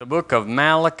The book of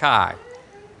Malachi.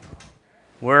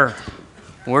 We're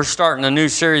starting a new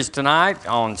series tonight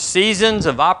on seasons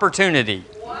of opportunity.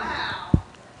 Wow.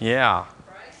 Yeah.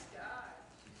 Praise God.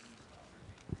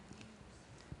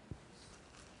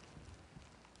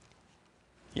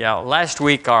 Yeah, last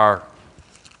week our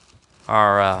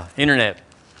internet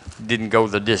didn't go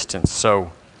the distance,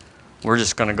 so we're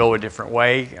just going to go a different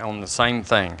way on the same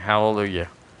thing. Hallelujah.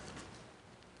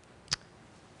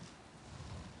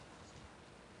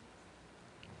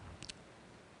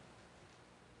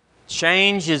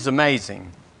 Change is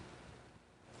amazing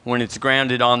when it's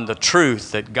grounded on the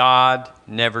truth that God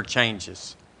never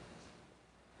changes.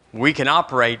 We can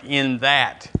operate in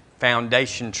that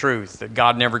foundation truth that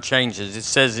God never changes. It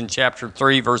says in chapter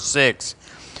 3, verse 6,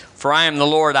 "For I am the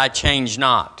Lord, I change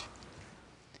not."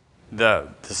 The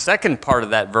second part of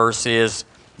that verse is,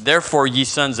 "Therefore ye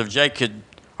sons of Jacob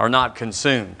are not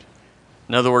consumed."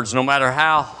 In other words, no matter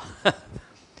how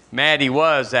mad he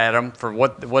was at them for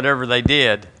whatever they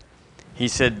did, he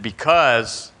said,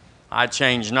 "Because I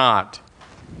change not,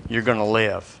 you're going to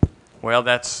live." Well,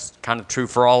 that's kind of true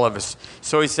for all of us.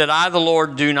 So he said, "I, the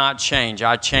Lord, do not change.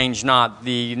 I change not."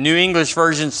 The New English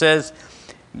Version says,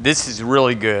 this is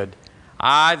really good,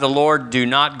 "I, the Lord, do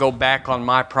not go back on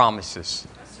my promises."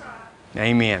 That's right.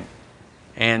 Amen.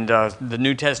 And the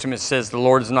New Testament says the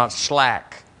Lord is not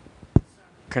slack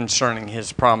concerning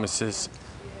his promises.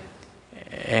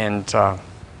 And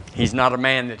he's not a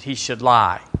man that he should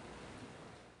lie.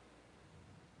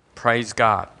 Praise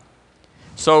God.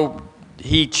 So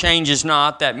he changes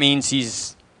not. That means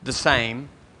he's the same.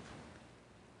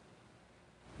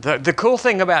 The cool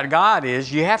thing about God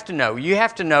is you have to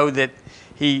know that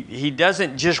he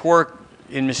doesn't just work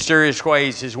in mysterious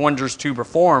ways, his wonders to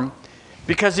perform,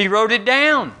 because he wrote it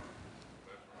down.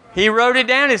 He wrote it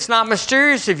down. It's not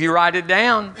mysterious if you write it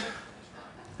down.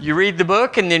 You read the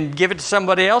book and then give it to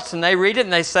somebody else and they read it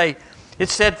and they say, "It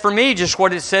said for me just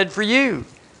what it said for you."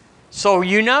 So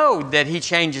you know that he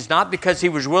changes not because he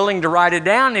was willing to write it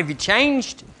down. If he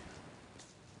changed,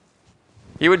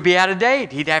 it would be out of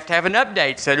date. He'd have to have an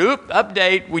update. Said,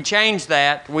 update, we changed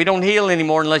that. We don't heal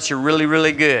anymore unless you're really,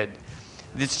 really good.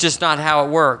 It's just not how it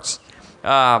works.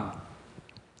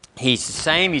 He's the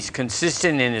same. He's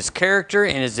consistent in his character,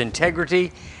 in his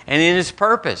integrity, and in his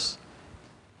purpose.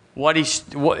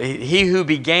 He who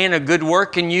began a good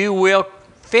work in you will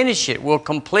finish it, will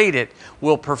complete it,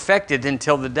 will perfect it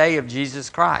until the day of Jesus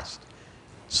Christ.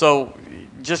 So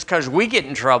just because we get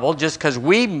in trouble, just because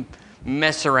we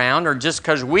mess around, or just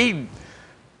because we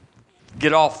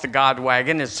get off the God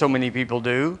wagon, as so many people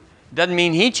do, doesn't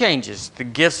mean he changes. The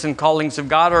gifts and callings of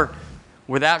God are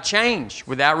without change,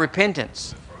 without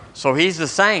repentance. So he's the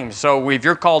same. So if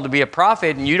you're called to be a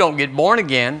prophet and you don't get born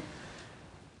again,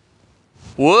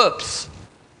 whoops.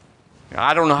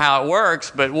 I don't know how it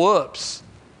works, but whoops.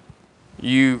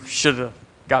 You should have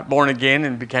got born again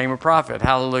and became a prophet.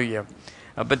 Hallelujah.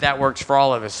 But that works for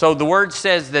all of us. So the word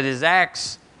says that his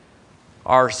acts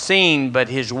are seen, but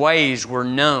his ways were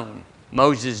known.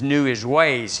 Moses knew his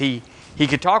ways. He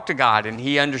could talk to God, and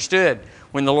he understood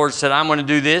when the Lord said, "I'm going to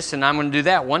do this and I'm going to do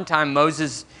that." One time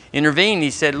Moses intervened.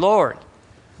 He said, "Lord,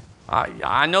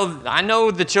 I know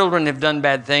the children have done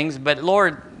bad things, but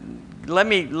Lord,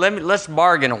 let's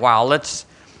bargain a while. Let's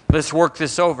work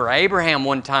this over." Abraham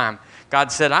one time, God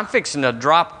said, "I'm fixing to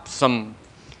drop some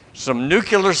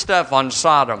nuclear stuff on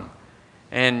Sodom."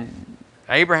 And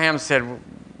Abraham said,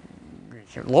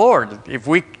 "Lord, if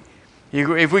we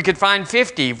could find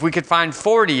 50, if we could find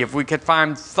 40, if we could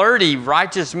find 30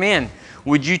 righteous men,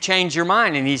 would you change your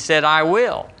mind?" And he said, "I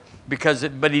will."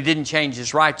 But he didn't change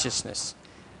his righteousness.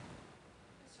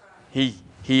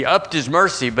 He upped his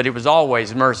mercy, but it was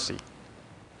always mercy.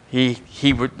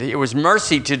 It was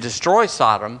mercy to destroy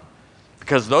Sodom,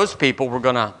 because those people were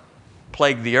going to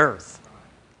plague the earth.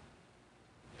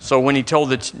 So when he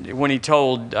told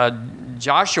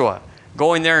Joshua,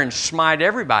 "Go in there and smite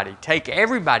everybody, take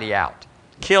everybody out,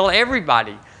 kill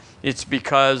everybody," it's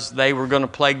because they were going to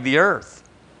plague the earth,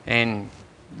 and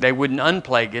they wouldn't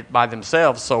unplague it by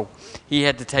themselves. So he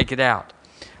had to take it out.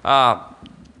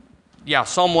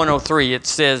 Psalm 103, it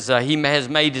says, "He has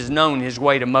made known his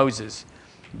way to Moses,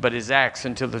 but his acts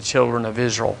unto the children of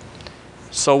Israel."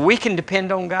 So we can depend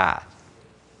on God.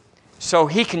 So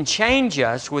he can change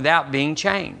us without being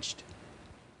changed.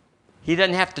 He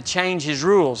doesn't have to change his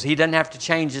rules. He doesn't have to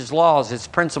change his laws, his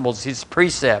principles, his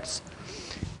precepts.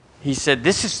 He said,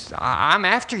 I'm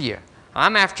after you.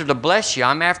 I'm after to bless you.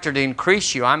 I'm after to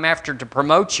increase you. I'm after to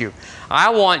promote you.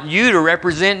 I want you to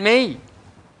represent me.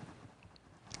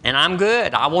 And I'm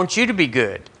good. I want you to be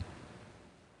good.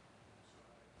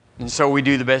 And so we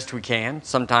do the best we can,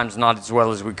 sometimes not as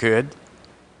well as we could.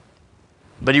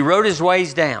 But he wrote his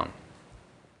ways down.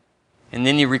 And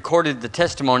then he recorded the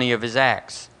testimony of his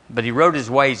acts. But he wrote his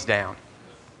ways down.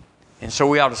 And so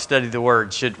we ought to study the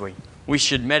Word, should we? We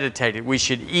should meditate it. We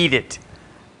should eat it.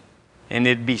 And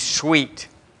it'd be sweet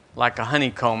like a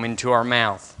honeycomb into our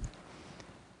mouth.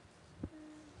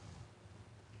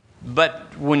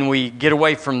 But when we get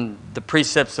away from the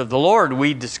precepts of the Lord,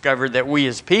 we discover that we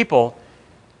as people,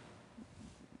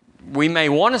 we may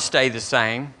want to stay the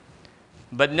same,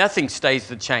 but nothing stays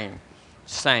the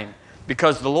same.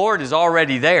 Because the Lord is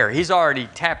already there. He's already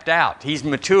tapped out. He's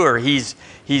mature. He's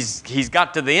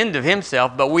got to the end of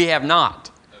himself, but we have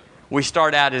not. We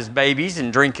start out as babies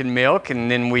and drinking milk, and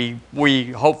then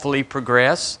we hopefully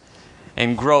progress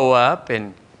and grow up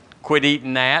and quit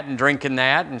eating that and drinking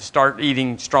that and start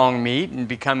eating strong meat and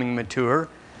becoming mature.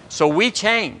 So we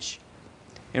change.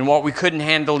 And what we couldn't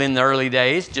handle in the early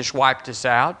days just wiped us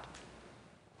out.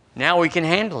 Now we can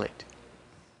handle it.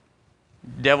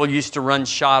 Devil used to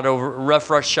rough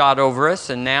rush shot over us,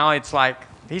 and now it's like,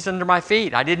 he's under my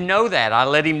feet. I didn't know that. I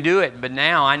let him do it, but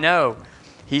now I know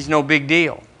he's no big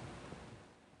deal.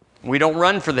 We don't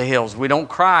run for the hills. We don't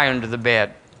cry under the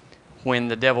bed when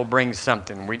the devil brings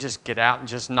something. We just get out and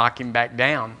just knock him back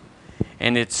down.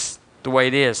 And it's the way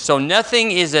it is. So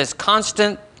nothing is as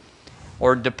constant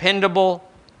or dependable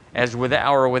as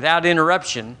without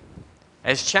interruption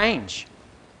as change.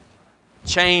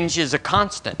 Change is a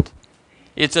constant.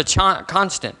 It's a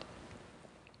constant.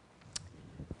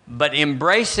 But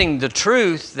embracing the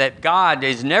truth that God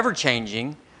is never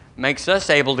changing makes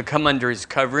us able to come under His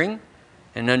covering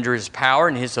and under His power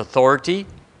and His authority,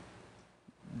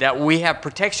 that we have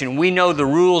protection. We know the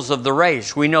rules of the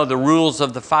race. We know the rules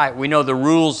of the fight. We know the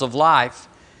rules of life.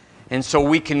 And so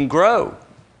we can grow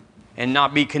and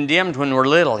not be condemned when we're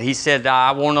little. He said,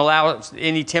 I won't allow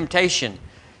any temptation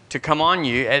to come on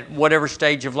you at whatever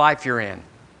stage of life you're in.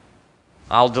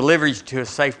 I'll deliver you to a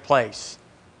safe place.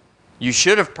 You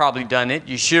should have probably done it.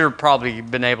 You should have probably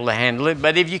been able to handle it.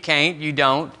 But if you can't, you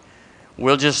don't.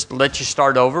 We'll just let you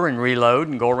start over and reload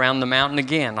and go around the mountain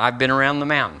again. I've been around the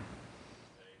mountain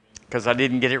because I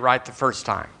didn't get it right the first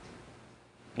time.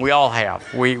 We all have.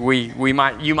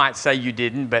 You might say you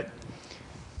didn't, but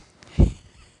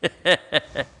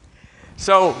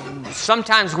so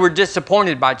sometimes we're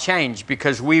disappointed by change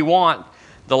because we want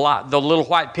the little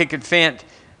white picket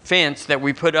fence that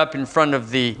we put up in front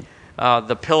of the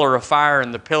pillar of fire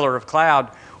and the pillar of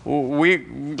cloud.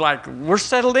 We're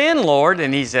settled in, Lord.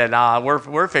 And He said,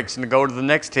 we're fixing to go to the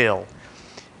next hill.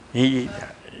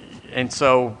 And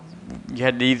so you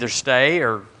had to either stay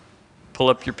or pull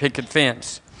up your picket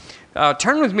fence.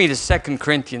 Turn with me to 2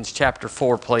 Corinthians chapter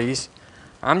 4, please.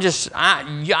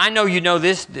 I know you know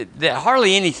this, that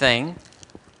hardly anything.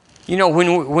 You know,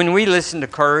 when we listen to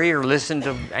Curry or listen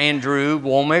to Andrew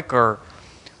Womack or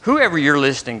whoever you're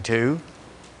listening to,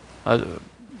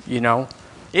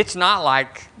 it's not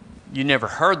like you never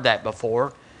heard that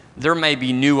before. There may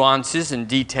be nuances and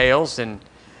details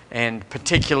and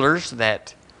particulars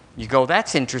that you go,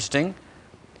 that's interesting.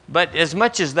 But as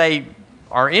much as they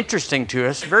are interesting to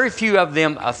us, very few of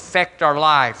them affect our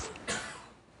life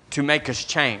to make us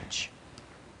change.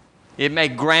 It may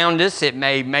ground us. It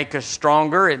may make us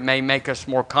stronger. It may make us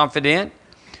more confident.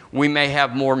 We may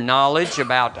have more knowledge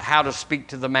about how to speak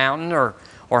to the mountain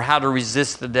or how to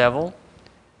resist the devil.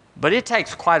 But it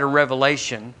takes quite a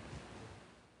revelation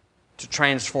to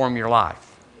transform your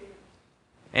life.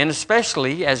 And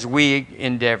especially as we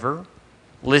endeavor,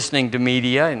 listening to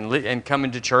media and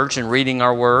coming to church and reading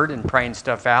our word and praying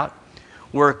stuff out,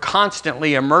 we're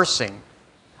constantly immersing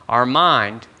our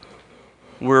mind.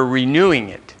 We're renewing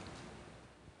it.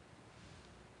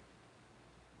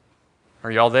 Are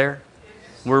y'all there?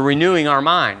 We're renewing our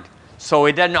mind. So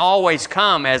it doesn't always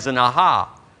come as an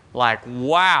aha, like,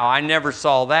 wow, I never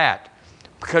saw that.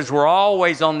 Because we're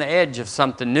always on the edge of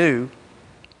something new,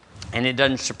 and it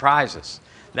doesn't surprise us.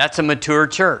 That's a mature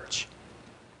church.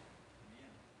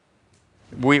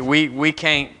 We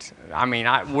can't,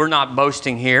 we're not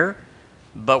boasting here,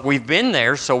 but we've been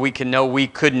there so we can know we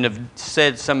couldn't have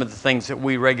said some of the things that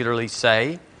we regularly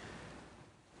say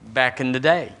back in the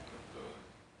day.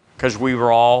 Because we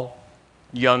were all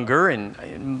younger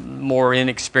and more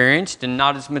inexperienced and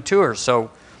not as mature.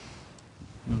 So,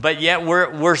 but yet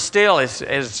we're still,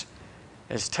 as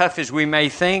tough as we may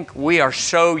think, we are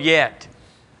so yet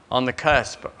on the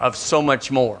cusp of so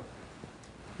much more.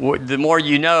 The more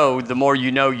you know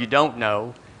you don't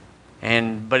know.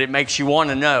 But it makes you want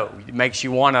to know. It makes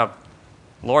you want to,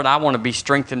 Lord, I want to be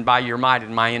strengthened by your might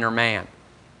in my inner man.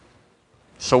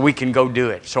 So we can go do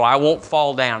it. So I won't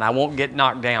fall down. I won't get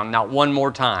knocked down, not one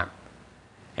more time.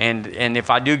 And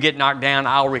if I do get knocked down,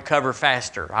 I'll recover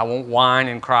faster. I won't whine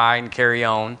and cry and carry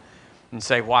on and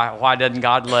say, why doesn't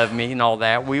God love me and all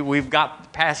that. We've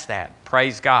got past that.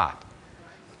 Praise God.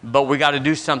 But we got to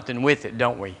do something with it,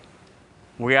 don't we?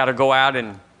 We got to go out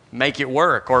and make it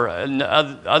work. Or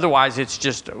otherwise, it's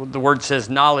just, the word says,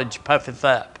 knowledge puffeth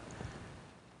up.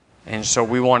 And so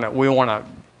we want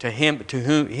to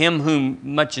him whom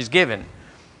much is given,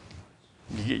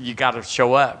 you got to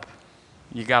show up.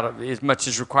 You got to, as much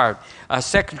as required.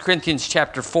 2 Corinthians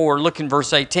chapter 4, look in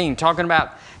verse 18, talking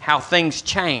about how things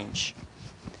change.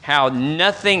 How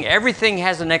everything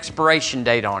has an expiration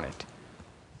date on it.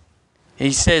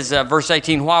 He says, verse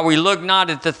 18, while we look not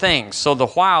at the things. So the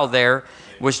while there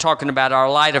was talking about our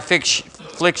light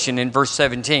affliction in verse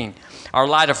 17. Our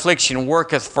light affliction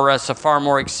worketh for us a far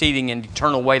more exceeding and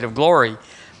eternal weight of glory.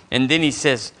 And then he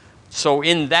says, so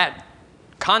in that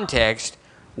context,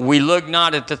 we look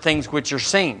not at the things which are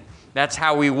seen. That's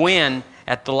how we win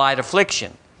at the light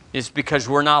affliction. It's because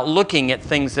we're not looking at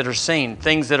things that are seen.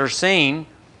 Things that are seen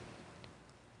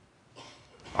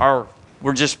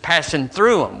we're just passing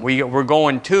through them. We're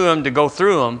going to them to go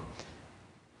through them,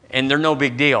 and they're no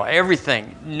big deal.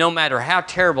 Everything, no matter how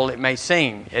terrible it may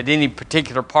seem at any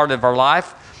particular part of our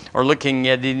life, or looking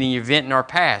at any event in our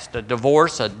past, a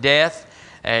divorce, a death,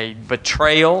 a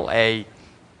betrayal, a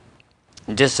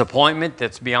disappointment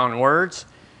that's beyond words,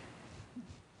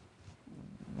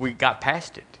 we got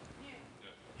past it.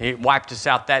 It wiped us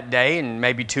out that day and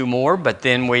maybe two more, but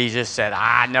then we just said,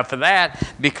 enough of that,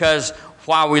 because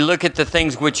while we look at the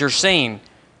things which are seen,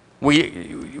 we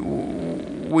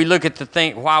look at the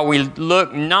thing, while we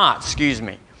look not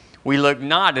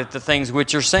at the things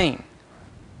which are seen.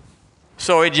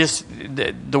 So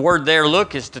the word there,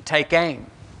 look, is to take aim.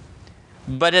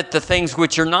 But at the things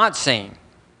which are not seen.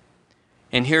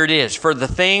 And here it is. For the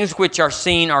things which are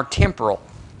seen are temporal.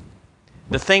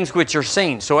 The things which are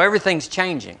seen. So everything's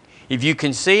changing. If you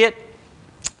can see it,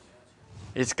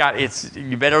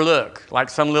 you better look. Like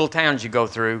some little towns you go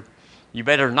through, you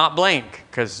better not blink,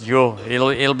 because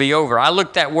it'll be over. I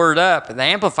looked that word up. The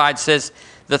Amplified says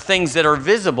the things that are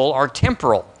visible are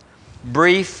temporal,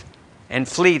 brief, and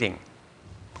fleeting.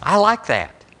 I like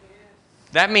that.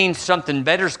 That means something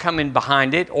better's coming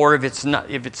behind it, or if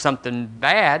it's something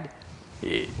bad,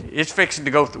 we're fixing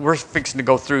to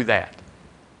go through that.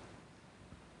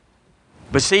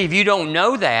 But see, if you don't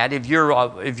know that, if you're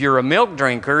a milk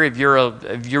drinker, if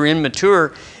you're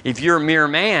immature, if you're a mere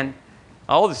man,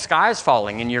 the sky's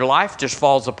falling and your life just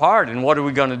falls apart. And what are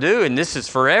we going to do? And this is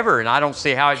forever, and I don't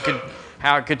see how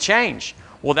it could change.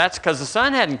 Well, that's because the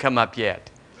sun hadn't come up yet.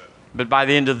 But by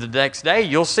the end of the next day,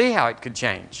 you'll see how it could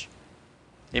change.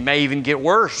 It may even get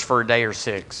worse for a day or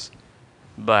six.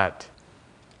 And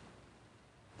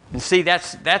see,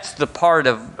 that's the part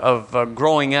of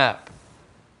growing up.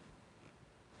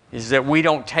 Is that we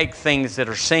don't take things that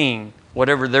are seen,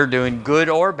 whatever they're doing, good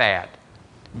or bad,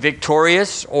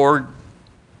 victorious or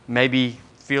maybe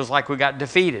feels like we got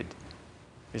defeated.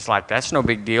 It's like, that's no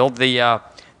big deal. The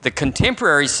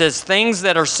contemporary says things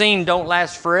that are seen don't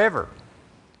last forever.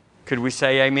 Could we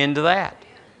say amen to that?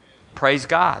 Praise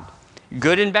God.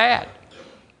 Good and bad.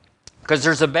 Because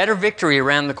there's a better victory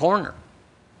around the corner.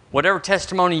 Whatever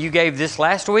testimony you gave this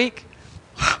last week,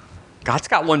 God's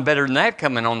got one better than that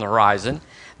coming on the horizon.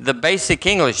 The basic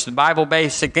English, the Bible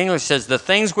basic English says, the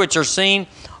things which are seen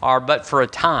are but for a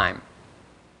time.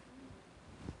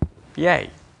 Yay.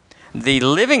 The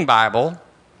Living Bible,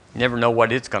 you never know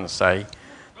what it's going to say.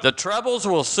 The troubles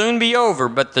will soon be over,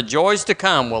 but the joys to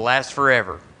come will last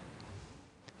forever.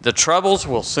 The troubles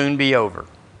will soon be over.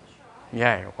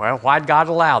 Yeah, well, why'd God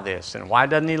allow this? And why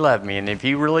doesn't He love me? And if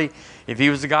He was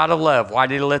the God of love, why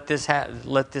did He let this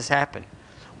happen?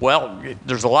 Well,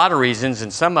 there's a lot of reasons,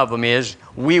 and some of them is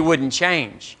we wouldn't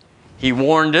change. He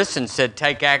warned us and said,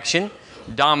 take action,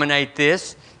 dominate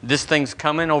this. This thing's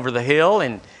coming over the hill,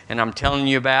 and I'm telling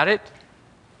you about it.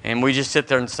 And we just sit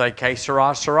there and say, que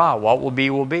sera, sera. What will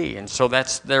be, will be. And so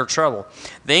that's their trouble.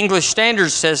 The English Standard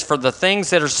says, for the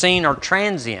things that are seen are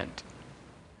transient.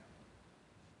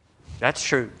 That's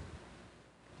true.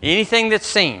 Anything that's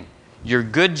seen, your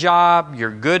good job,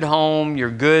 your good home, your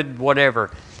good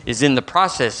whatever, is in the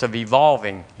process of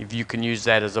evolving, if you can use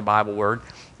that as a Bible word.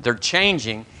 They're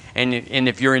changing, and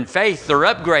if you're in faith, they're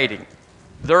upgrading.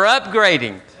 They're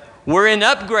upgrading. We're in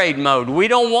upgrade mode. We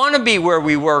don't want to be where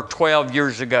we were 12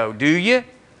 years ago, do you?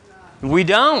 We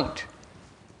don't.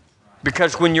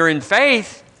 Because when you're in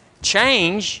faith,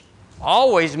 change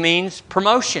always means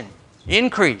promotion,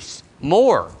 increase,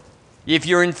 more. If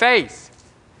you're in faith,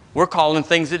 we're calling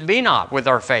things that be not with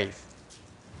our faith.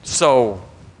 So,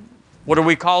 what are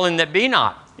we calling that be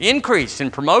not? increase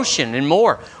and promotion and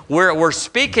more. We're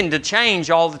speaking to change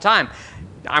all the time.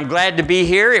 I'm glad to be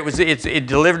here. It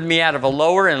delivered me out of a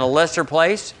lower and a lesser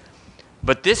place.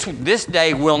 But this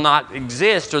day will not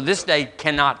exist, or this day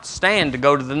cannot stand to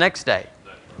go to the next day.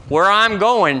 Where I'm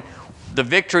going, the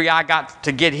victory I got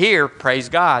to get here, praise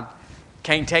God,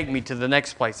 can't take me to the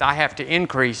next place. I have to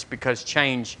increase because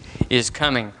change is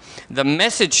coming. The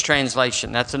Message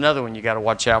translation, that's another one you got to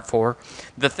watch out for.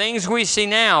 The things we see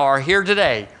now are here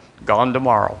today, gone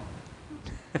tomorrow.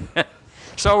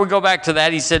 So we go back to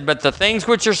that. He said, but the things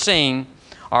which are seen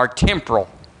are temporal.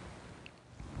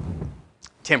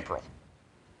 Temporal.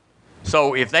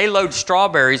 So if they load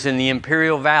strawberries in the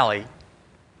Imperial Valley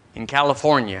in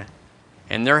California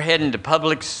and they're heading to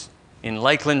Publix in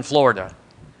Lakeland, Florida,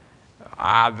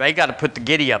 they got to put the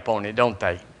giddy up on it, don't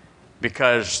they?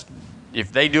 Because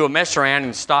if they do a mess around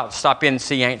and stop in and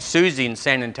see Aunt Susie in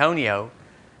San Antonio,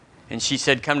 and she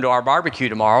said, come to our barbecue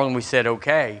tomorrow, and we said,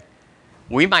 okay,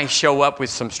 we might show up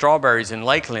with some strawberries in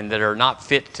Lakeland that are not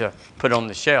fit to put on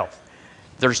the shelf.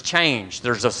 There's change.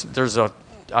 There's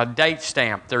a date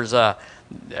stamp.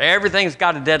 Everything's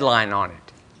got a deadline on it.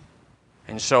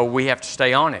 And so we have to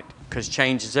stay on it because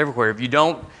change is everywhere. If you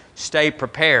don't stay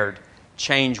prepared,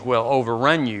 change will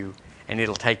overrun you and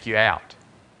it'll take you out.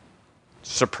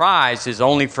 Surprise is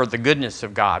only for the goodness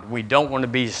of God. We don't want to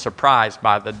be surprised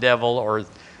by the devil or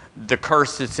the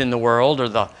curse that's in the world or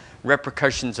the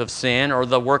repercussions of sin or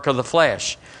the work of the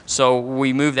flesh. So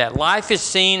we move that. Life is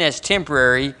seen as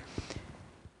temporary,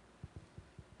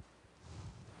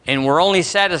 and we're only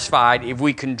satisfied if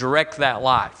we can direct that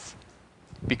life.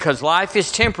 Because life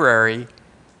is temporary,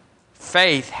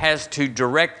 faith has to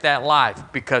direct that life.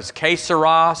 Because que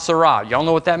sera, sera. Y'all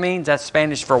know what that means? That's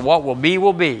Spanish for what will be,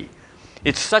 will be.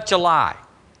 It's such a lie.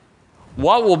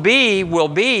 What will be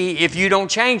if you don't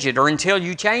change it or until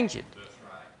you change it. That's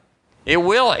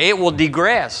right. It will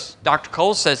digress. Dr.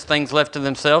 Cole says things left to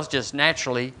themselves just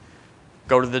naturally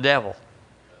go to the devil.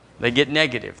 They get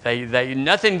negative.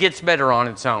 Nothing gets better on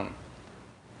its own.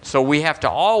 So we have to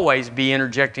always be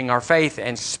interjecting our faith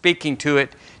and speaking to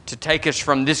it to take us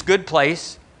from this good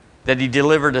place that He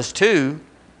delivered us to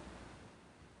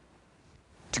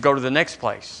go to the next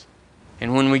place.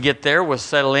 And when we get there, we'll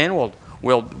settle in,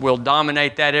 we'll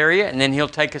dominate that area, and then He'll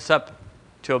take us up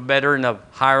to a better and a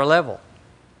higher level.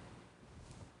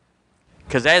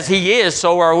 Because as He is,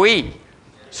 so are we.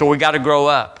 So we got to grow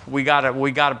up. We got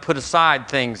to put aside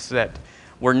things that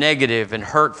were negative and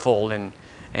hurtful and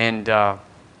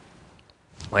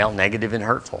negative and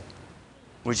hurtful.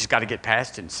 We just got to get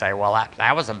past it and say, well,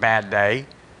 that was a bad day.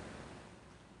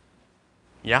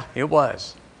 Yeah, it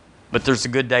was. But there's a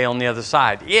good day on the other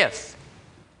side if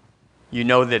you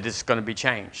know that it's going to be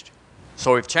changed.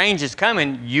 So if change is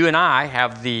coming, you and I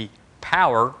have the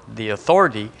power, the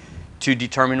authority to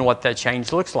determine what that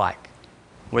change looks like,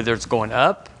 whether it's going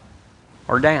up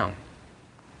or down.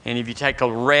 And if you take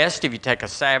a rest, if you take a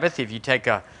Sabbath, if you take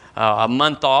a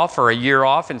month off or a year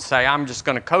off and say, I'm just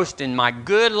going to coast in my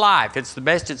good life, it's the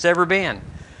best it's ever been.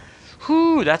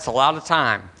 Whew, that's a lot of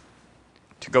time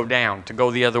to go down, to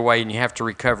go the other way, and you have to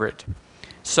recover it.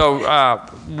 So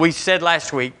we said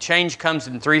last week, change comes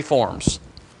in three forms.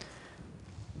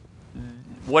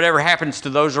 Whatever happens to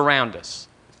those around us.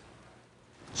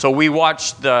 So we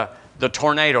watched the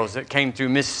tornadoes that came through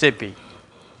Mississippi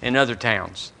and other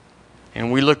towns.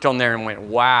 And we looked on there and went,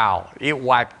 wow, it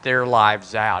wiped their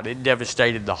lives out. It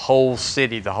devastated the whole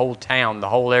city, the whole town, the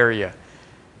whole area.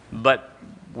 But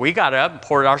we got up and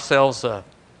poured ourselves a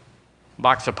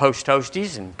box of Post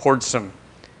Toasties and poured some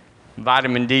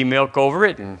vitamin D milk over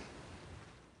it and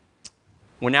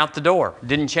went out the door.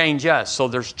 Didn't change us. So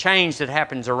there's change that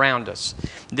happens around us.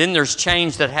 Then there's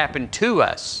change that happened to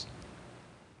us.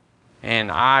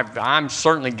 And I'm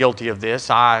certainly guilty of this.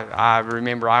 I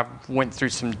remember I went through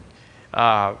some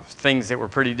things that were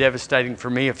pretty devastating for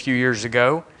me a few years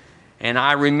ago. And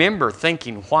I remember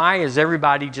thinking, why is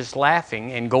everybody just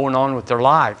laughing and going on with their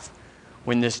life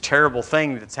when this terrible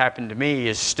thing that's happened to me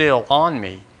is still on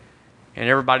me? And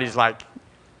everybody's like,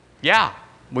 yeah,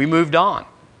 we moved on,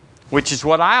 which is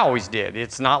what I always did.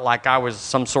 It's not like I was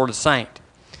some sort of saint.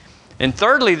 And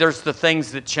thirdly, there's the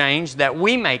things that change that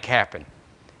we make happen.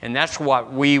 And that's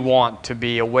what we want to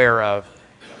be aware of,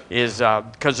 is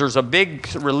because there's a big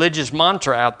religious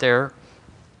mantra out there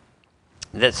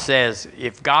that says,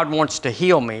 if God wants to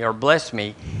heal me or bless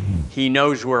me, He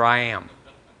knows where I am.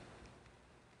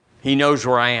 He knows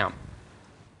where I am.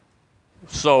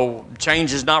 So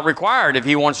change is not required. If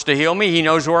He wants to heal me, He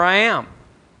knows where I am.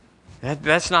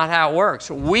 That's not how it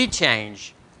works. We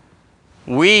change.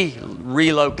 We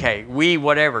relocate. We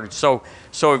whatever. So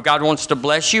if God wants to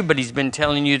bless you, but He's been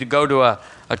telling you to go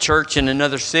to a church in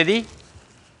another city.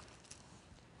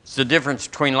 It's the difference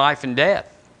between life and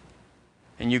death.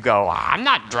 And you go, I'm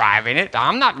not driving it.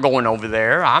 I'm not going over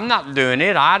there. I'm not doing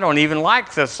it. I don't even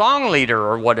like the song leader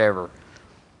or whatever.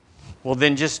 Well,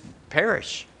 then just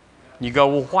perish. You go,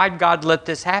 well, why did God let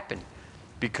this happen?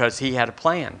 Because he had a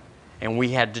plan, and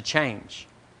we had to change.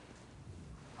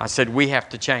 I said, we have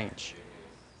to change.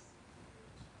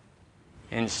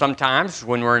 And sometimes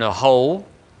when we're in a hole,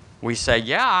 we say,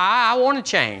 yeah, I want to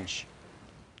change.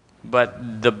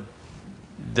 But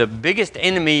the biggest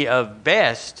enemy of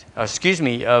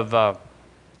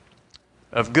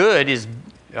good is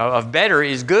of better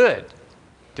is good.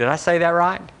 Did I say that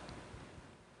right?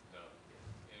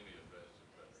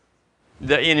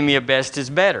 The enemy of best is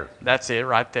better. That's it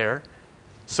right there.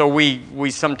 So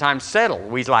we sometimes settle.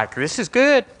 We like, this is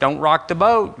good. Don't rock the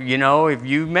boat. You know, if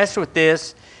you mess with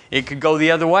this, it could go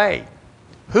the other way.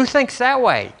 Who thinks that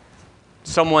way?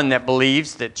 Someone that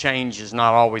believes that change is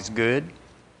not always good.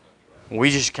 We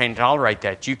just can't tolerate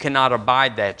that. You cannot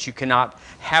abide that. You cannot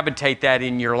habitate that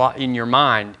in your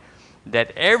mind,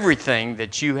 that everything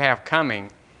that you have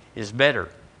coming is better.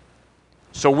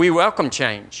 So we welcome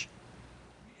change.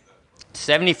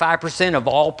 75% of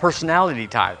all personality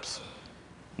types,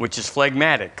 which is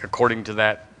phlegmatic according to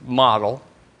that model,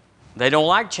 they don't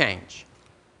like change.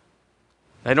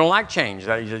 They don't like change.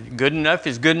 Good enough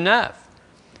is good enough.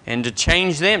 And to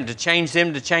change to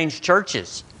change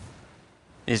churches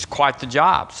is quite the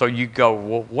job. So you go,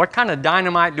 well, what kind of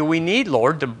dynamite do we need,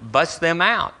 Lord, to bust them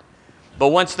out? But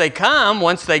once they come,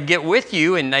 once they get with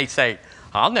you and they say,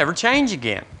 I'll never change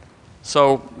again.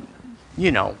 So,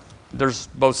 you know, there's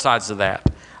both sides of that.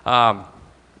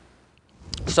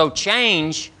 So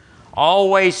change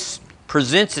always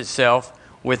presents itself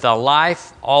with a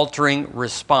life-altering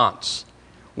response.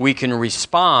 We can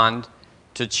respond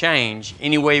to change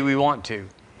any way we want to.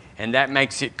 And that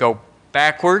makes it go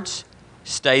backwards,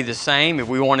 stay the same. If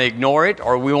we want to ignore it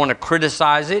or we want to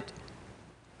criticize it,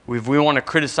 if we want to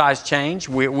criticize change,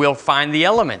 we'll find the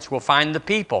elements. We'll find the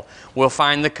people. We'll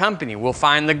find the company. We'll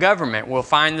find the government. We'll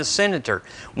find the senator.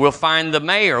 We'll find the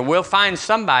mayor. We'll find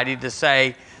somebody to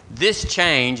say, this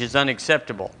change is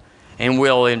unacceptable. And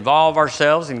we'll involve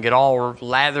ourselves and get all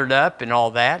lathered up and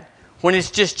all that when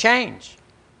it's just change.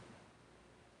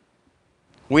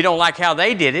 We don't like how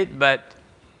they did it, but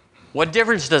what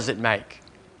difference does it make?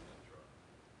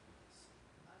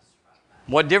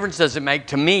 What difference does it make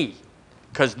to me?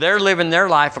 Because they're living their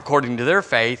life according to their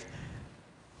faith.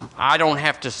 I don't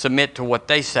have to submit to what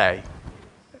they say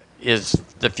is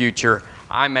the future.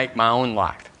 I make my own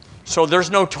life. So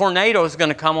there's no tornadoes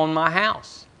going to come on my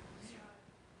house.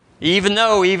 Even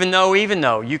though,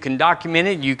 you can document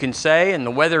it, you can say, and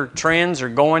the weather trends are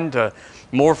going to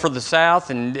more for the south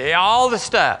and all the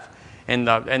stuff. And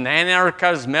the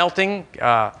Antarctica is melting.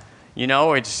 You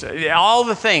know, it's all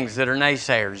the things that are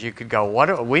naysayers. You could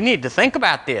go, we need to think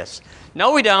about this.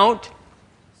 No, we don't.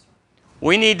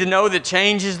 We need to know that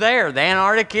change is there. The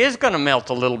Antarctic is going to melt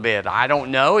a little bit. I don't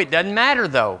know. It doesn't matter,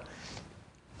 though.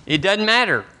 It doesn't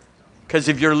matter. Because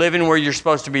if you're living where you're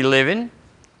supposed to be living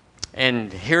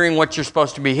and hearing what you're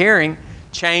supposed to be hearing,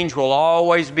 change will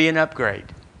always be an upgrade.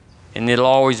 And it'll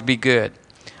always be good.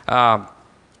 A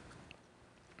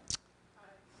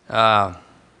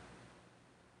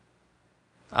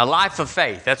life of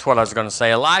faith, that's what I was going to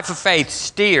say. A life of faith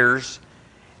steers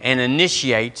and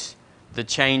initiates the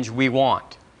change we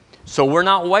want. So we're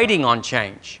not waiting on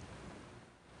change.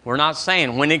 We're not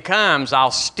saying, when it comes,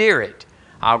 I'll steer it.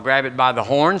 I'll grab it by the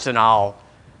horns and I'll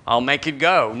make it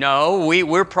go. No,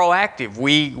 we're proactive.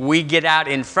 We get out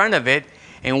in front of it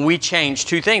and we change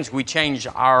two things. We change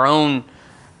our own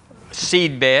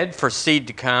seed bed for seed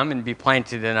to come and be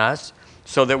planted in us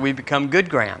so that we become good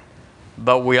ground.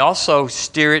 But we also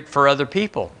steer it for other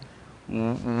people.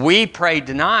 We prayed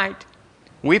tonight.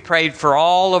 We prayed for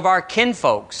all of our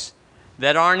kinfolks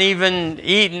that aren't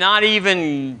not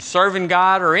even serving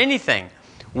God or anything.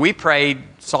 We prayed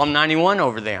Psalm 91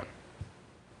 over them.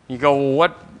 You go, well,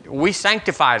 what? We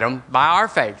sanctified them by our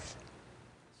faith.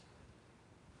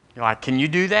 You're like, can you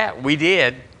do that? We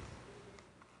did.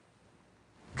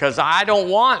 Because I don't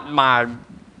want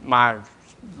my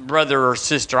brother or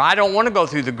sister, I don't want to go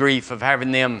through the grief of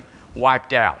having them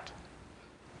wiped out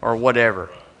or whatever.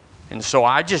 And so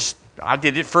I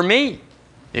did it for me,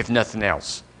 if nothing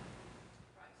else.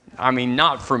 I mean,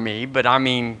 not for me, but I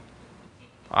mean,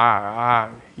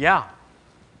 yeah.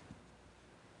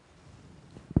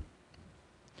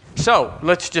 So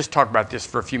let's just talk about this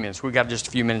for a few minutes. We've got just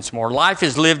a few minutes more. Life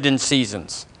is lived in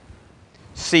seasons.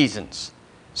 Seasons.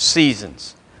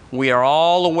 Seasons. We are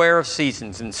all aware of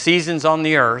seasons. And seasons on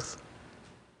the earth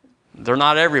They're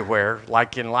not everywhere.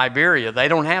 Like in Liberia, they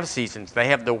don't have seasons. They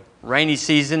have the rainy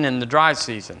season and the dry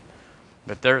season.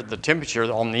 But the temperature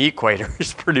on the equator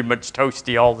is pretty much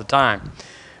toasty all the time.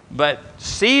 But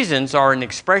seasons are an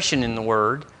expression in the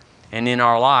Word and in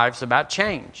our lives about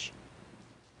change.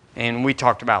 And we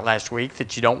talked about last week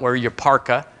that you don't wear your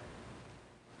parka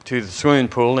to the swimming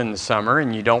pool in the summer,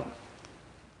 and you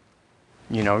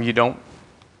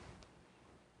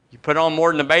put on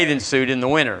more than a bathing suit in the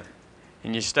winter,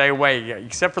 and you stay away,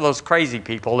 except for those crazy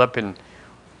people up in,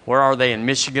 where are they, in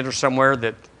Michigan or somewhere,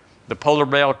 that the Polar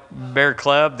Bear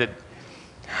Club, that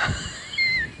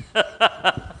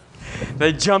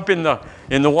they jump in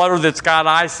the water that's got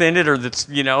ice in it, or that's,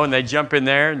 and they jump in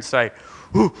there and say,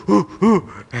 "Ooh, ooh,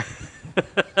 ooh."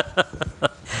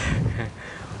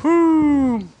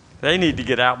 Whoo. They need to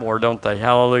get out more, don't they?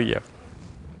 Hallelujah.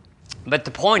 But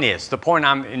the point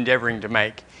I'm endeavoring to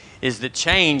make is that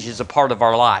change is a part of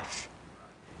our life.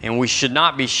 And we should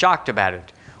not be shocked about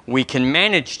it. We can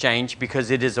manage change because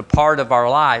it is a part of our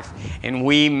life, and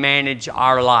we manage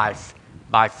our life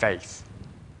by faith.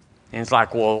 And it's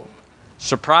like, well,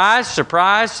 surprise,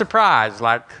 surprise, surprise,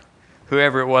 like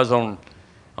whoever it was on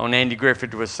Andy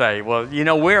Griffith would say. Well,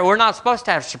 we're not supposed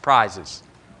to have surprises.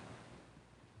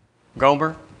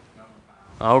 Gomer?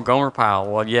 Oh, Gomer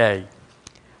Pyle. Well, yay.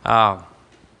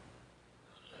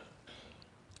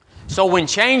 So when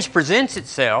change presents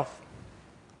itself,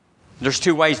 there's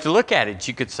two ways to look at it.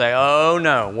 You could say, oh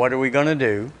no, what are we going to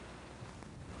do?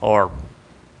 Or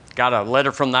got a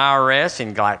letter from the IRS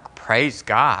and like, praise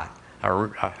God,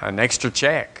 an extra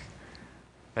check.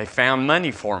 They found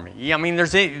money for me. Yeah, I mean,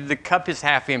 the cup is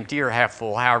half empty or half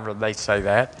full, however they say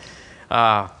that.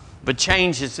 But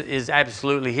change is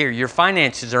absolutely here. Your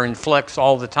finances are in flux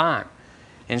all the time.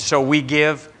 And so we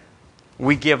give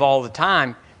all the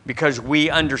time because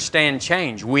we understand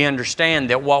change. We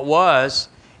understand that what was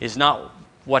is not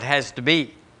what has to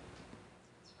be.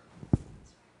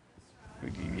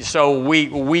 So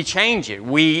we change it.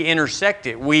 We intersect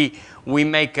it. We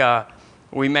make a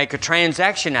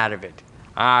transaction out of it.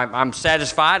 I'm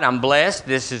satisfied. I'm blessed.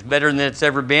 This is better than it's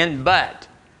ever been. But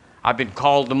I've been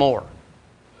called to more.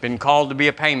 Been called to be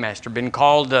a paymaster. Been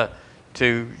called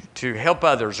to help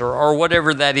others or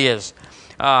whatever that is.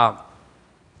 But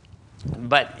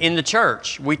in the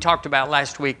church, we talked about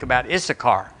last week about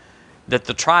Issachar, that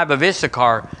the tribe of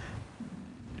Issachar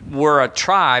were a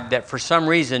tribe that for some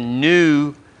reason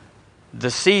knew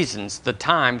the seasons, the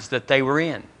times that they were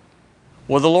in.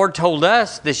 Well, the Lord told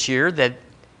us this year that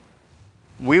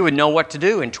we would know what to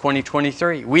do in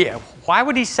 2023. Why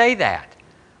would He say that?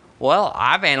 Well,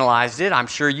 I've analyzed it. I'm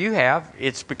sure you have.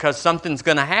 It's because something's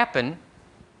going to happen,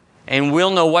 and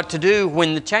we'll know what to do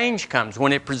when the change comes.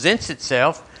 When it presents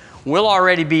itself, we'll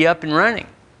already be up and running.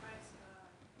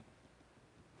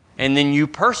 And then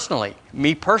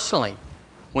me personally,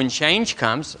 when change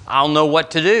comes, I'll know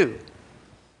what to do.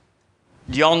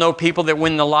 Do y'all know people that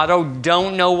win the lotto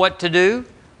don't know what to do?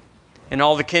 And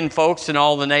all the kinfolks and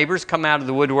all the neighbors come out of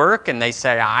the woodwork and they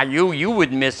say, you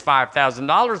wouldn't miss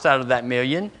 $5,000 out of that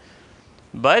million.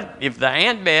 But if the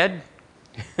ant bed,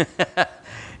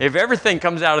 if everything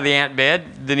comes out of the ant bed,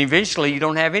 then eventually you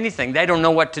don't have anything. They don't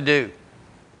know what to do.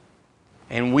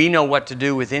 And we know what to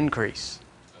do with increase.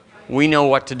 We know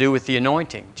what to do with the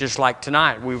anointing. Just like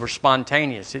tonight, we were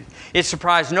spontaneous. It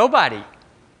surprised nobody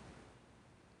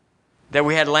that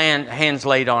we had hands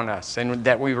laid on us and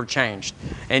that we were changed.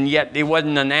 And yet it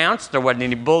wasn't announced. There wasn't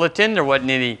any bulletin. There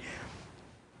wasn't any.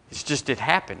 It's just it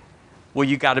happened. Well,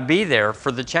 you got to be there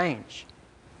for the change.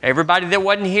 Everybody that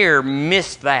wasn't here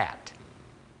missed that.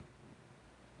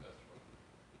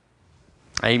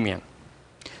 Amen.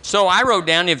 So I wrote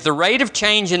down, if the rate of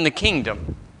change in the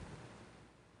kingdom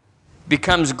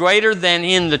becomes greater than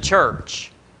in the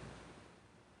church,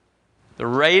 the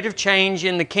rate of change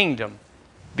in the kingdom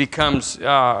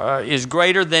is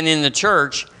greater than in the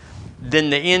church, then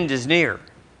the end is near.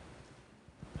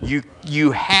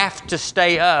 You have to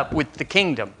stay up with the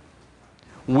kingdom.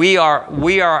 We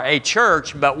are a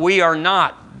church, but we are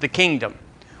not the kingdom.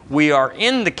 We are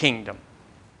in the kingdom.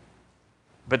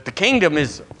 But the kingdom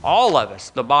is all of us,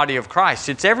 the body of Christ.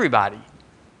 It's everybody.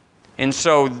 And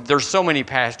so there's so many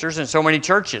pastors and so many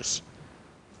churches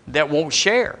that won't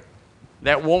share,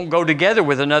 that won't go together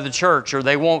with another church, or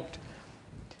they won't.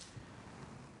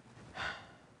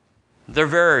 They're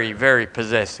very, very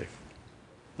possessive.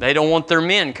 They don't want their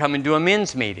men coming to a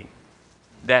men's meeting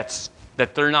that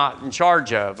they're not in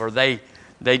charge of, or they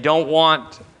don't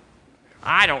want,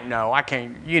 I don't know, I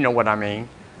can't, you know what I mean.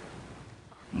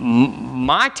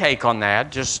 My take on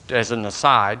that, just as an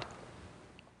aside,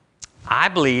 I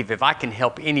believe if I can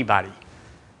help anybody,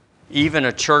 even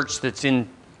a church that's in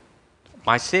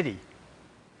my city.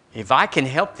 If I can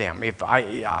help them,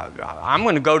 I'm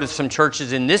going to go to some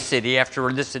churches in this city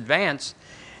after this advance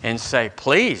and say,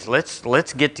 please,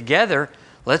 let's get together.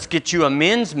 Let's get you a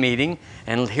men's meeting,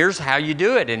 and here's how you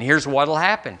do it, and here's what'll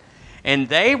happen. And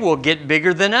they will get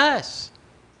bigger than us.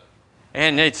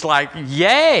 And it's like,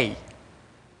 yay.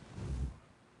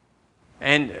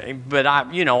 But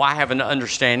I have an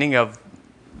understanding of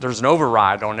there's an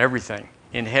override on everything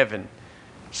in heaven.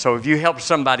 So if you help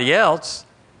somebody else,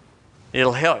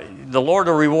 it'll help. The Lord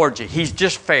will reward you. He's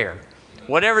just fair.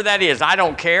 Whatever that is, I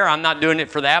don't care. I'm not doing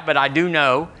it for that, but I do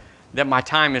know that my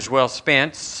time is well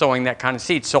spent sowing that kind of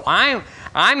seed. So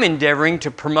I'm endeavoring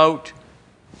to promote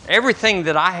everything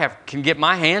that I can get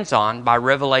my hands on by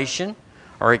revelation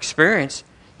or experience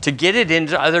to get it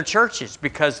into other churches,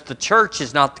 because the church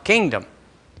is not the kingdom.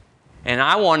 And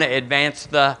I want to advance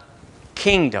the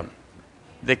kingdom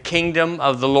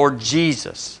of the Lord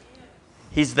Jesus.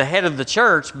 He's the head of the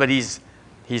church, but He's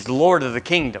Lord of the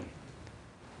kingdom.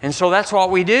 And so that's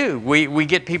what we do. We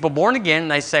get people born again,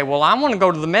 and they say, well, I want to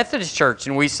go to the Methodist church.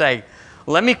 And we say,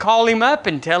 let me call him up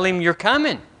and tell him you're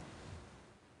coming.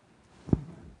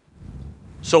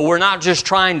 So we're not just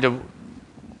trying to,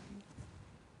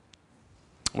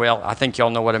 well, I think y'all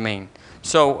know what I mean.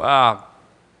 So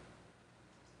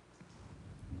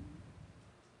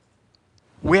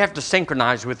we have to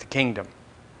synchronize with the kingdom.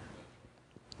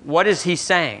 What is He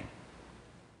saying?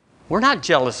 We're not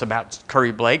jealous about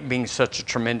Curry Blake being such a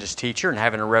tremendous teacher and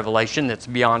having a revelation that's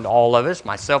beyond all of us,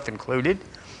 myself included.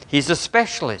 He's a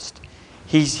specialist.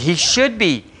 He should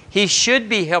be. He should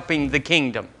be helping the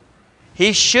kingdom.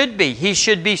 He should be. He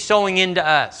should be sowing into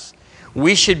us.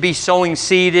 We should be sowing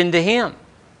seed into him.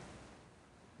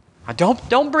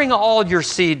 Don't bring all your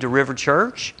seed to River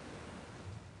Church.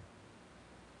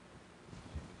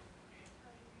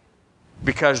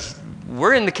 Because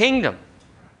we're in the kingdom.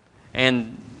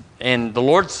 And the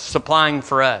Lord's supplying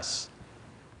for us.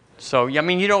 So, I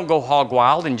mean, you don't go hog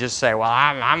wild and just say, well,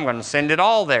 I'm going to send it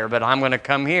all there, but I'm going to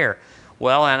come here.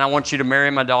 Well, and I want you to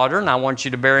marry my daughter, and I want you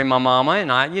to bury my mama,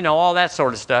 and all that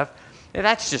sort of stuff.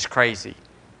 That's just crazy.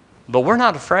 But we're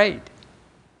not afraid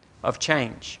of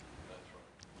change.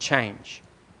 Change.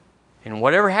 And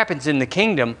whatever happens in the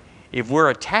kingdom, if we're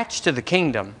attached to the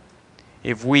kingdom,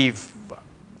 if we've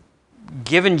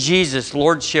given Jesus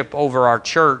lordship over our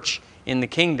church in the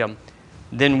kingdom,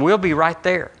 then we'll be right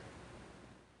there.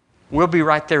 We'll be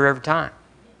right there every time.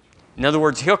 In other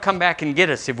words, He'll come back and get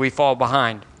us if we fall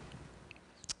behind.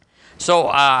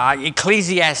 So,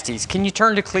 Ecclesiastes. Can you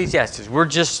turn to Ecclesiastes? We're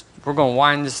going to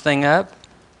wind this thing up.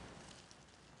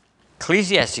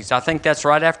 Ecclesiastes. I think that's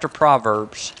right after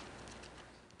Proverbs.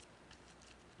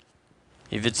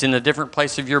 If it's in a different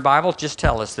place of your Bible, just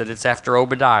tell us that it's after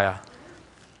Obadiah.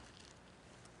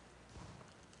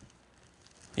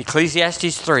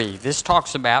 Ecclesiastes 3. This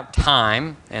talks about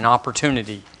time and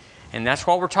opportunity. And that's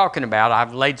what we're talking about.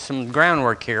 I've laid some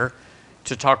groundwork here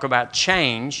to talk about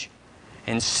change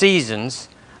and seasons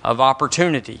of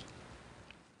opportunity.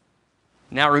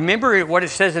 Now remember what it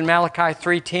says in Malachi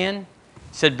 3:10? It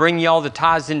said, bring ye all the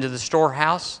tithes into the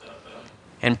storehouse,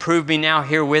 and prove me now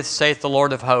herewith, saith the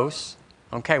Lord of hosts.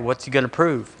 Okay, what's He going to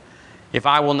prove? If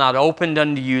I will not open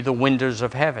unto you the windows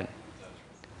of heaven.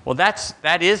 Well,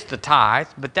 that is the tithe,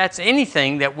 but that's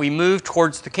anything that we move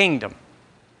towards the kingdom.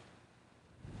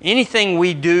 Anything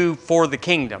we do for the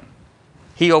kingdom,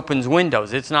 He opens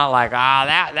windows. It's not like,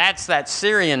 that's that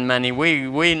Syrian money.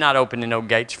 We not opening no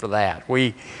gates for that.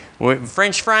 We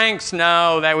French francs,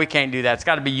 no, that we can't do that. It's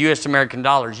got to be U.S. American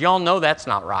dollars. Y'all know that's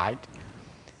not right.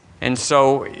 And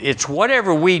so it's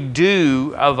whatever we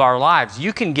do of our lives.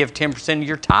 You can give 10% of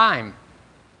your time.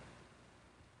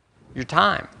 Your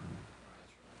time.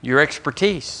 Your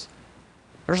expertise.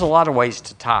 There's a lot of ways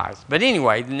to tithe. But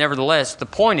anyway, nevertheless, the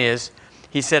point is,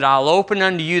 He said, I'll open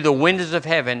unto you the windows of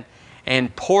heaven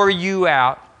and pour you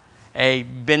out a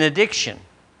benediction.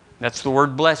 That's the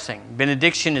word blessing.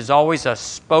 Benediction is always a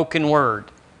spoken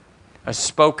word. A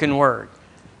spoken word.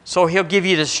 So He'll give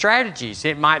you the strategies.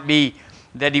 It might be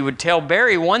that He would tell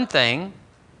Barry one thing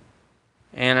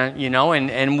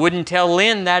and wouldn't tell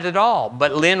Lynn that at all.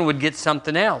 But Lynn would get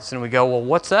something else. And we go, well,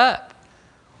 what's up?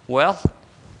 Well,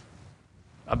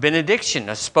 a benediction,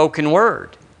 a spoken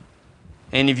word.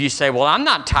 And if you say, well, I'm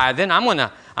not tithing, I'm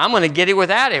gonna get it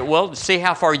without it. Well, see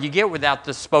how far you get without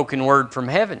the spoken word from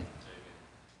heaven.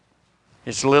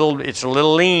 It's a little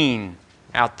lean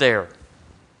out there.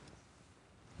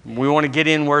 We want to get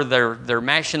in where they're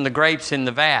mashing the grapes in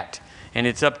the vat, and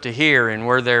it's up to here, and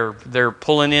where they're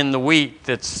pulling in the wheat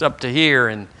that's up to here,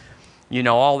 and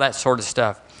all that sort of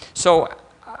stuff. So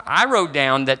I wrote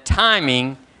down that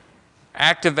timing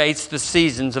activates the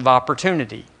seasons of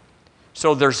opportunity.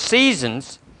 So there's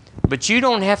seasons, but you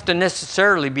don't have to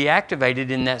necessarily be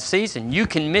activated in that season. You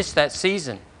can miss that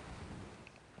season.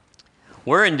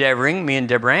 We're endeavoring, me and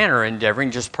Deborah Ann are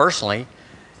endeavoring just personally,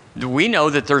 we know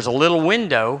that there's a little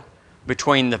window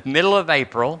between the middle of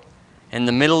April and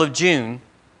the middle of June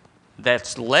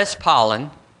that's less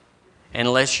pollen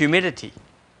and less humidity.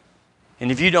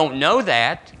 And if you don't know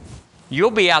that, you'll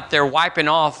be out there wiping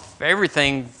off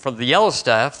everything for the yellow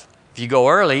stuff if you go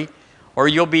early, or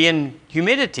you'll be in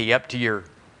humidity up to your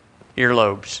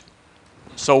earlobes.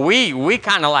 So we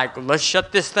kind of like, let's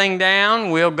shut this thing down.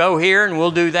 We'll go here and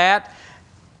we'll do that.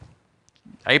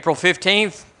 April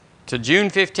 15th to June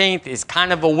 15th is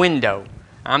kind of a window.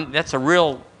 That's a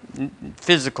real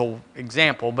physical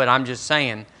example, but I'm just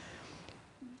saying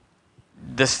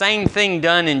the same thing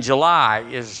done in July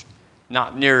is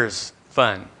not near as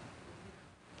fun.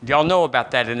 Y'all know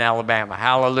about that in Alabama.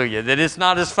 Hallelujah. That it's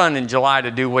not as fun in July to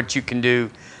do what you can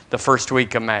do the first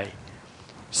week of May.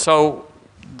 So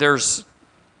there's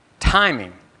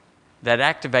timing that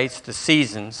activates the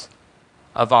seasons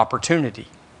of opportunity.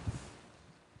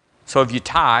 So if you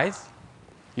tithe,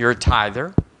 you're a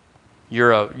tither.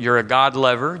 You're a God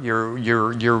lover.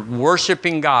 You're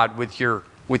worshiping God with your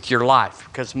life,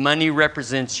 because money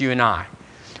represents you and I.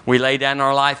 We lay down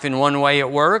our life in one way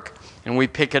at work, and we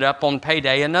pick it up on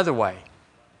payday another way.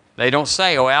 They don't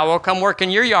say, oh, Al, we'll come work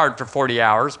in your yard for 40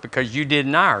 hours because you did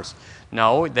in ours.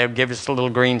 No, they'll give us little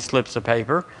green slips of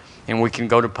paper, and we can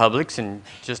go to Publix and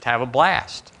just have a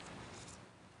blast.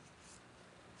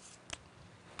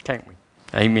 Can't we?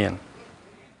 Amen.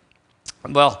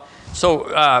 Well, so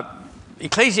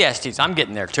Ecclesiastes, I'm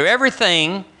getting there. To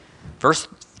everything,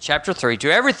 chapter 3,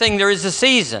 to everything there is a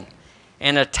season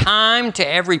and a time to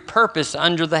every purpose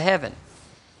under the heaven.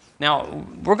 Now,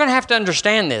 we're going to have to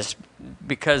understand this,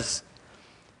 because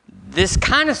this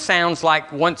kind of sounds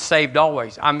like once saved,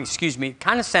 always. It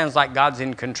kind of sounds like God's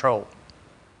in control.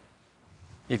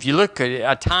 If you look at it,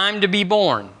 a time to be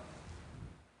born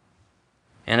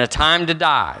and a time to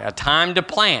die, a time to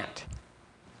plant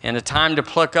and a time to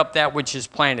pluck up that which is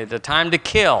planted, a time to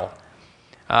kill.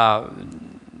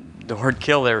 The word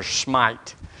kill there is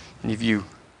smite. And if you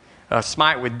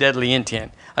smite with deadly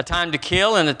intent. A time to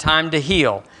kill and a time to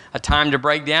heal. A time to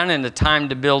break down and a time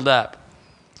to build up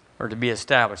or to be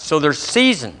established. So there's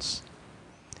seasons.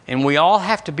 And we all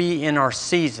have to be in our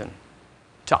season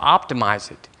to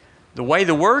optimize it. The way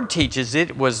the Word teaches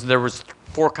it was there was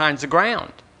 4 kinds of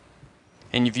ground.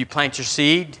 And if you plant your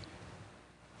seed,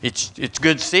 it's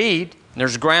good seed.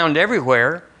 There's ground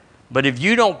everywhere. But if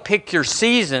you don't pick your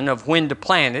season of when to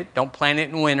plant it, don't plant it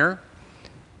in winter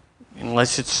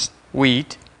unless it's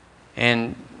wheat,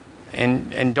 and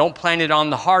don't plant it on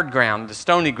the hard ground, the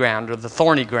stony ground, or the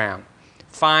thorny ground.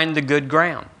 Find the good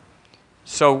ground.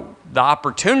 So the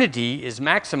opportunity is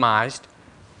maximized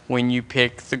when you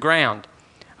pick the ground.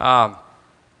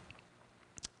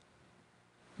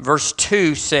 Verse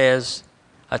 2 says,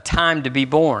 a time to be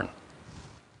born.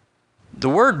 The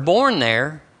word born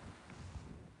there,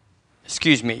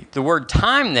 the word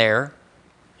time there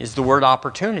is the word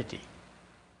opportunity.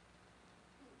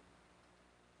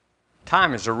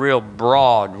 Time is a real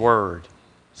broad word,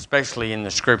 especially in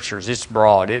the Scriptures. It's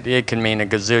broad. It can mean a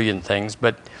gazillion things.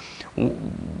 But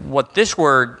what this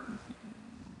word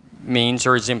means,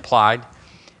 or is implied,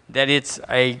 that it's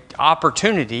an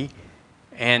opportunity,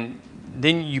 and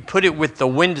then you put it with the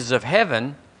windows of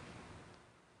heaven.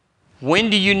 When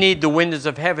do you need the windows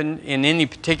of heaven in any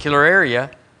particular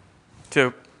area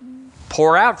to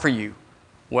pour out for you?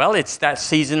 Well, it's that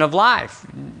season of life.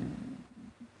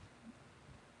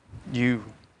 You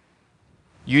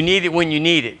need it when you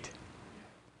need it.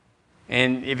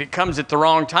 And if it comes at the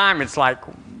wrong time, it's like,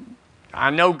 I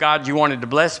know, God, you wanted to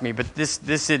bless me, but this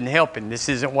isn't helping. This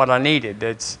isn't what I needed.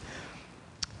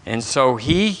 And so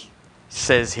he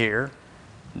says here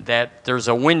that there's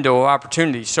a window of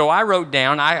opportunity. So I wrote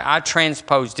down, I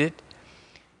transposed it,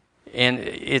 and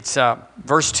it's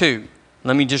verse 2.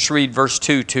 Let me just read verse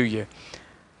 2 to you.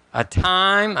 A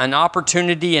time, an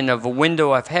opportunity, and of a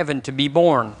window of heaven to be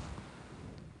born.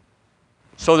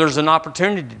 So there's an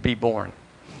opportunity to be born.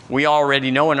 We already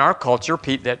know in our culture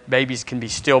that babies can be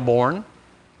stillborn,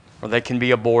 or they can be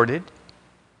aborted,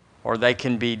 or they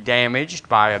can be damaged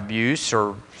by abuse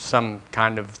or some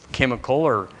kind of chemical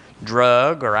or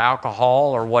drug or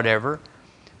alcohol or whatever.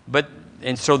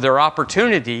 And so their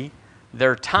opportunity,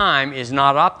 their time is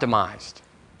not optimized.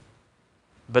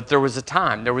 But there was a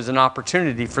time, there was an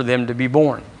opportunity for them to be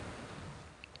born.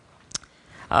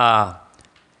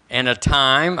 And a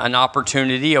time, an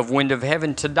opportunity of wind of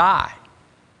heaven to die.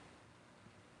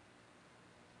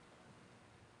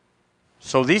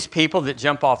 So these people that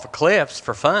jump off of cliffs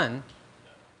for fun,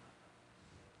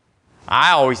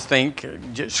 I always think,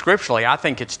 scripturally, I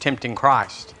think it's tempting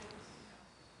Christ.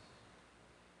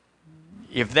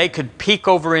 If they could peek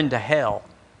over into hell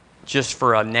just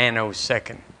for a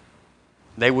nanosecond,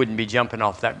 they wouldn't be jumping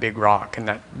off that big rock and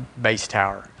that base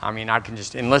tower. I mean, I can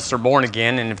just, unless they're born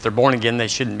again, and if they're born again, they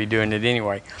shouldn't be doing it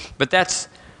anyway. But that's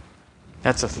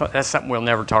something we'll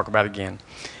never talk about again.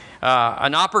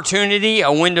 An opportunity,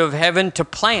 a window of heaven to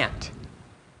plant.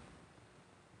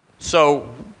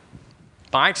 So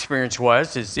my experience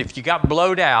is if you got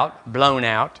blown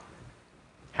out,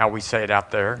 how we say it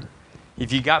out there,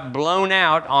 if you got blown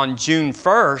out on June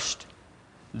 1st,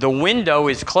 the window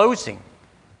is closing.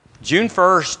 June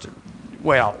 1st,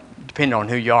 well, depending on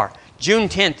who you are, June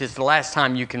 10th is the last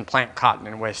time you can plant cotton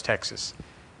in West Texas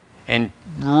and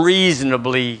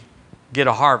reasonably get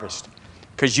a harvest,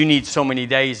 because you need so many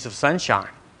days of sunshine.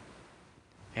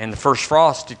 And the first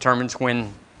frost determines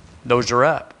when those are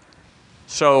up.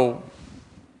 So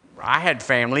I had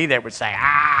family that would say,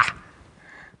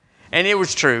 and it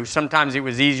was true. Sometimes it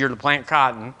was easier to plant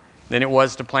cotton than it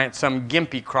was to plant some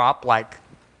gimpy crop like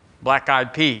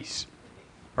black-eyed peas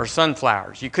or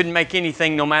sunflowers. You couldn't make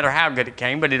anything no matter how good it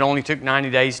came, but it only took 90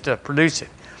 days to produce it.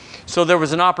 So there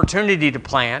was an opportunity to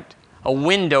plant, a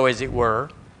window as it were,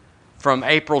 from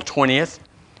April 20th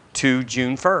to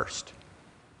June 1st.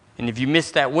 And if you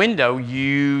missed that window,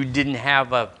 you didn't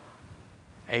have a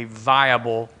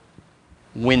viable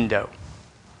window.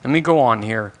 Let me go on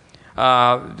here.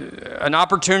 An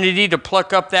opportunity to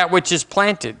pluck up that which is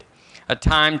planted. A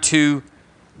time to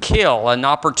kill. An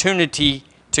opportunity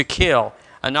to kill.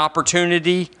 An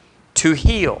opportunity to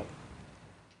heal.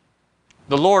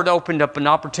 The Lord opened up an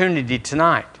opportunity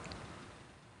tonight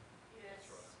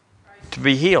to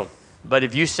be healed. But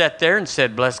if you sat there and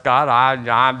said, bless God,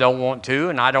 I don't want to,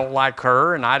 and I don't like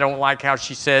her, and I don't like how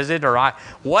she says it, or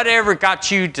whatever got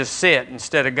you to sit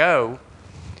instead of go,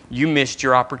 you missed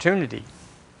your opportunity.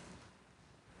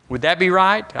 Would that be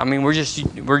right? I mean, we're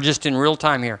just in real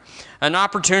time here. An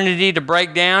opportunity to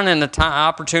break down, and an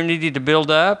opportunity to build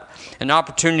up, an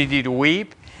opportunity to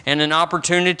weep, and an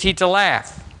opportunity to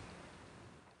laugh.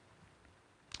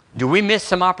 Do we miss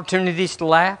some opportunities to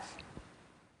laugh?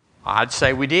 I'd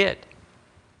say we did.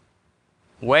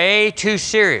 Way too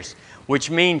serious,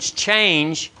 which means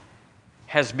change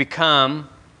has become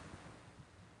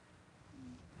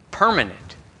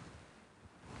permanent.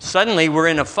 Suddenly we're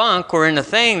in a funk, we're in a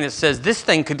thing that says this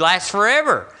thing could last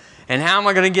forever. And how am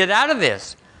I going to get out of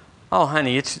this? Oh,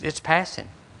 honey, it's passing.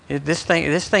 This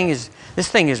thing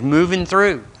is moving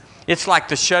through. It's like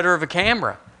the shutter of a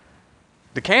camera.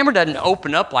 The camera doesn't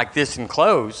open up like this and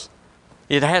close.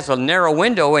 It has a narrow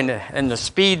window and the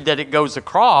speed that it goes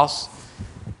across.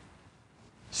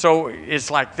 So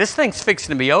it's like this thing's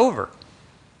fixing to be over.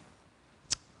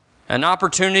 An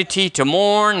opportunity to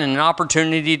mourn and an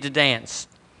opportunity to dance.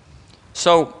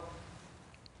 So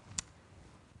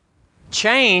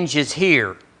change is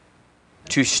here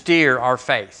to steer our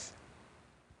faith.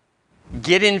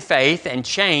 Get in faith and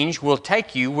change will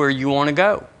take you where you want to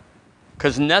go,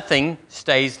 because nothing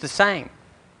stays the same.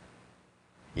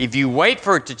 If you wait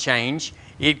for it to change,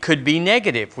 it could be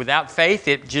negative. Without faith,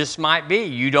 it just might be.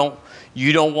 You don't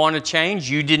want to change.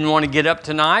 You didn't want to get up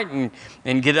tonight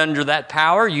and get under that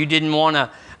power. You didn't want to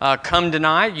come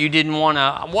tonight. You didn't want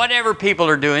to, whatever people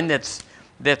are doing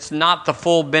that's not the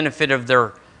full benefit of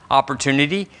their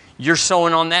opportunity. You're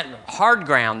sowing on that hard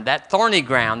ground, that thorny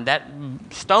ground, that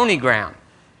stony ground.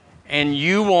 And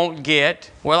you won't get,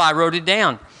 well, I wrote it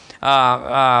down.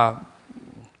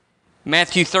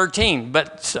 Matthew 13,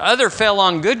 but other fell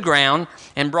on good ground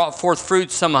and brought forth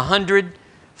fruit, some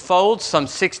 100-fold, some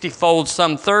 60-fold,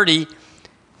 some 30.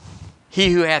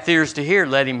 He who hath ears to hear,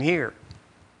 let him hear.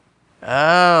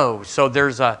 Oh, so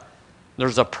there's a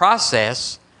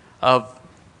process of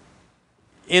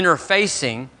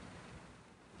interfacing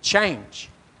change.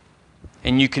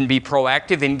 And you can be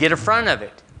proactive and get in front of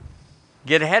it.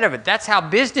 Get ahead of it. That's how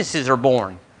businesses are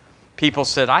born. People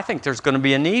said, I think there's going to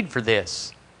be a need for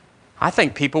this. I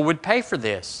think people would pay for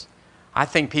this. I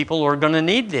think people are going to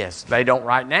need this. They don't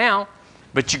right now.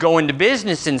 But you go into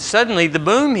business and suddenly the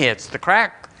boom hits, the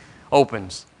crack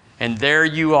opens, and there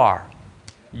you are.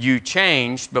 You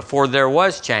changed before there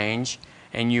was change,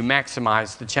 and you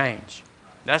maximize the change.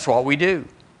 That's what we do.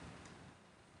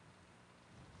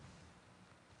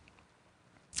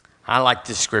 I like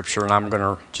this scripture, and I'm going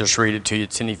to just read it to you.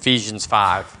 It's in Ephesians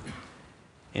 5.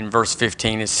 In verse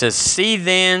 15, it says, see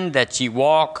then that ye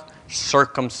walk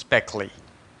circumspectly.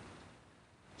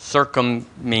 Circum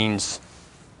means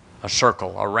a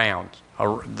circle, around.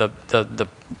 The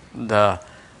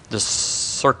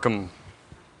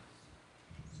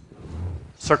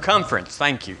Circumference,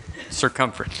 thank you.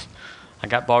 Circumference. I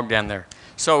got bogged down there.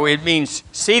 So it means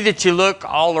see that you look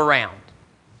all around.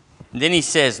 And then he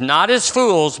says, not as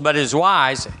fools, but as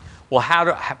wise. Well,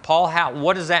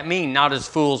 what does that mean? Not as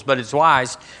fools, but as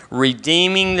wise.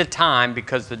 Redeeming the time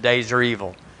because the days are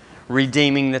evil.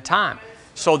 Redeeming the time.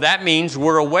 So that means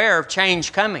we're aware of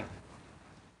change coming.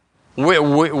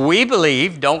 We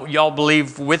believe, don't y'all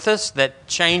believe with us, that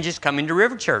change is coming to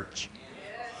River Church?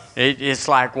 It's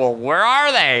like, well, where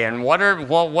are they? And what?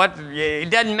 It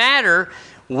doesn't matter.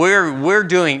 We're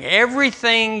doing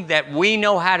everything that we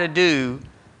know how to do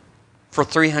for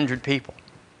 300 people.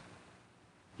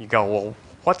 You go, well,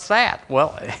 what's that?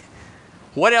 Well,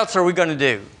 what else are we going to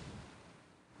do?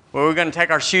 Well, we're going to take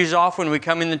our shoes off when we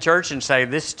come in the church and say,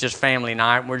 this is just family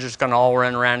night. We're just going to all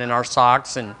run around in our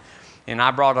socks and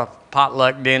I brought a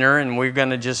potluck dinner and we're going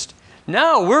to just...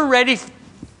 No, we're ready.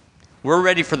 We're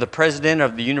ready for the president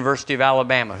of the University of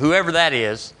Alabama, whoever that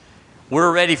is.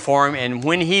 We're ready for him. And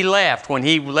when he left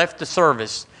the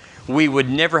service, we would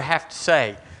never have to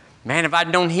say, man, if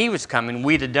I'd known he was coming,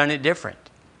 we'd have done it different.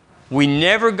 We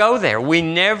never go there. We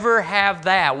never have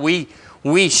that. We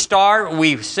start,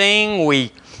 we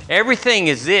sing, everything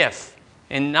is if,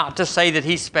 and not to say that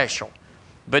he's special,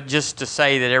 but just to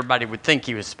say that everybody would think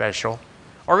he was special.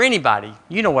 Or anybody,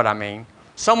 you know what I mean.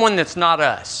 Someone that's not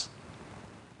us.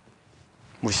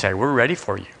 We say, we're ready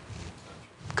for you.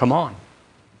 Come on.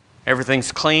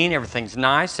 Everything's clean, everything's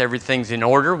nice, everything's in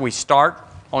order. We start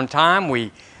on time,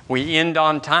 we end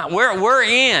on time. We're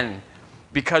in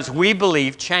because we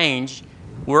believe change.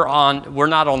 We're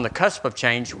not on the cusp of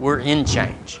change, we're in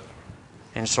change.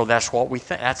 And so that's what we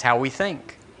think. That's how we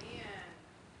think.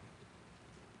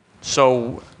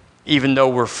 So even though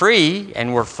we're free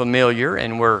and we're familiar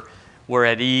and we're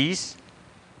at ease,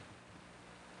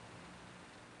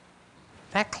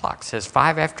 that clock says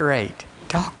 5 after 8.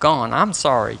 Doggone, I'm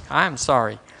sorry.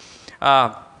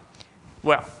 Well,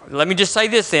 let me just say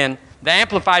this then. The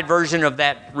Amplified version of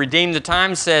that redeem the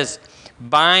time says,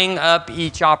 buying up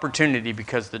each opportunity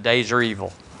because the days are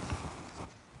evil.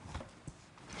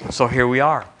 So here we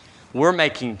are. We're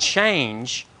making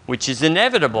change, which is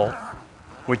inevitable,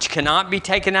 which cannot be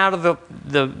taken out of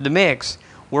the mix.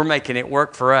 We're making it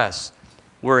work for us.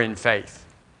 We're in faith.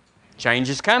 Change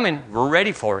is coming. We're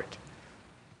ready for it.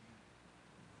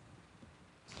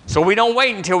 So we don't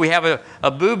wait until we have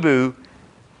a boo-boo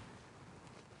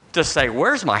to say,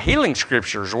 where's my healing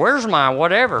scriptures? Where's my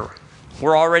whatever?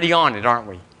 We're already on it, aren't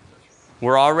we?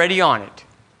 We're already on it.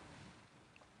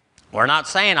 We're not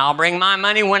saying, I'll bring my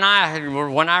money when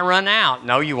I run out.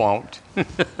 No, you won't.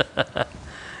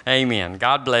 Amen.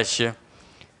 God bless you.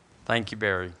 Thank you,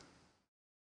 Barry.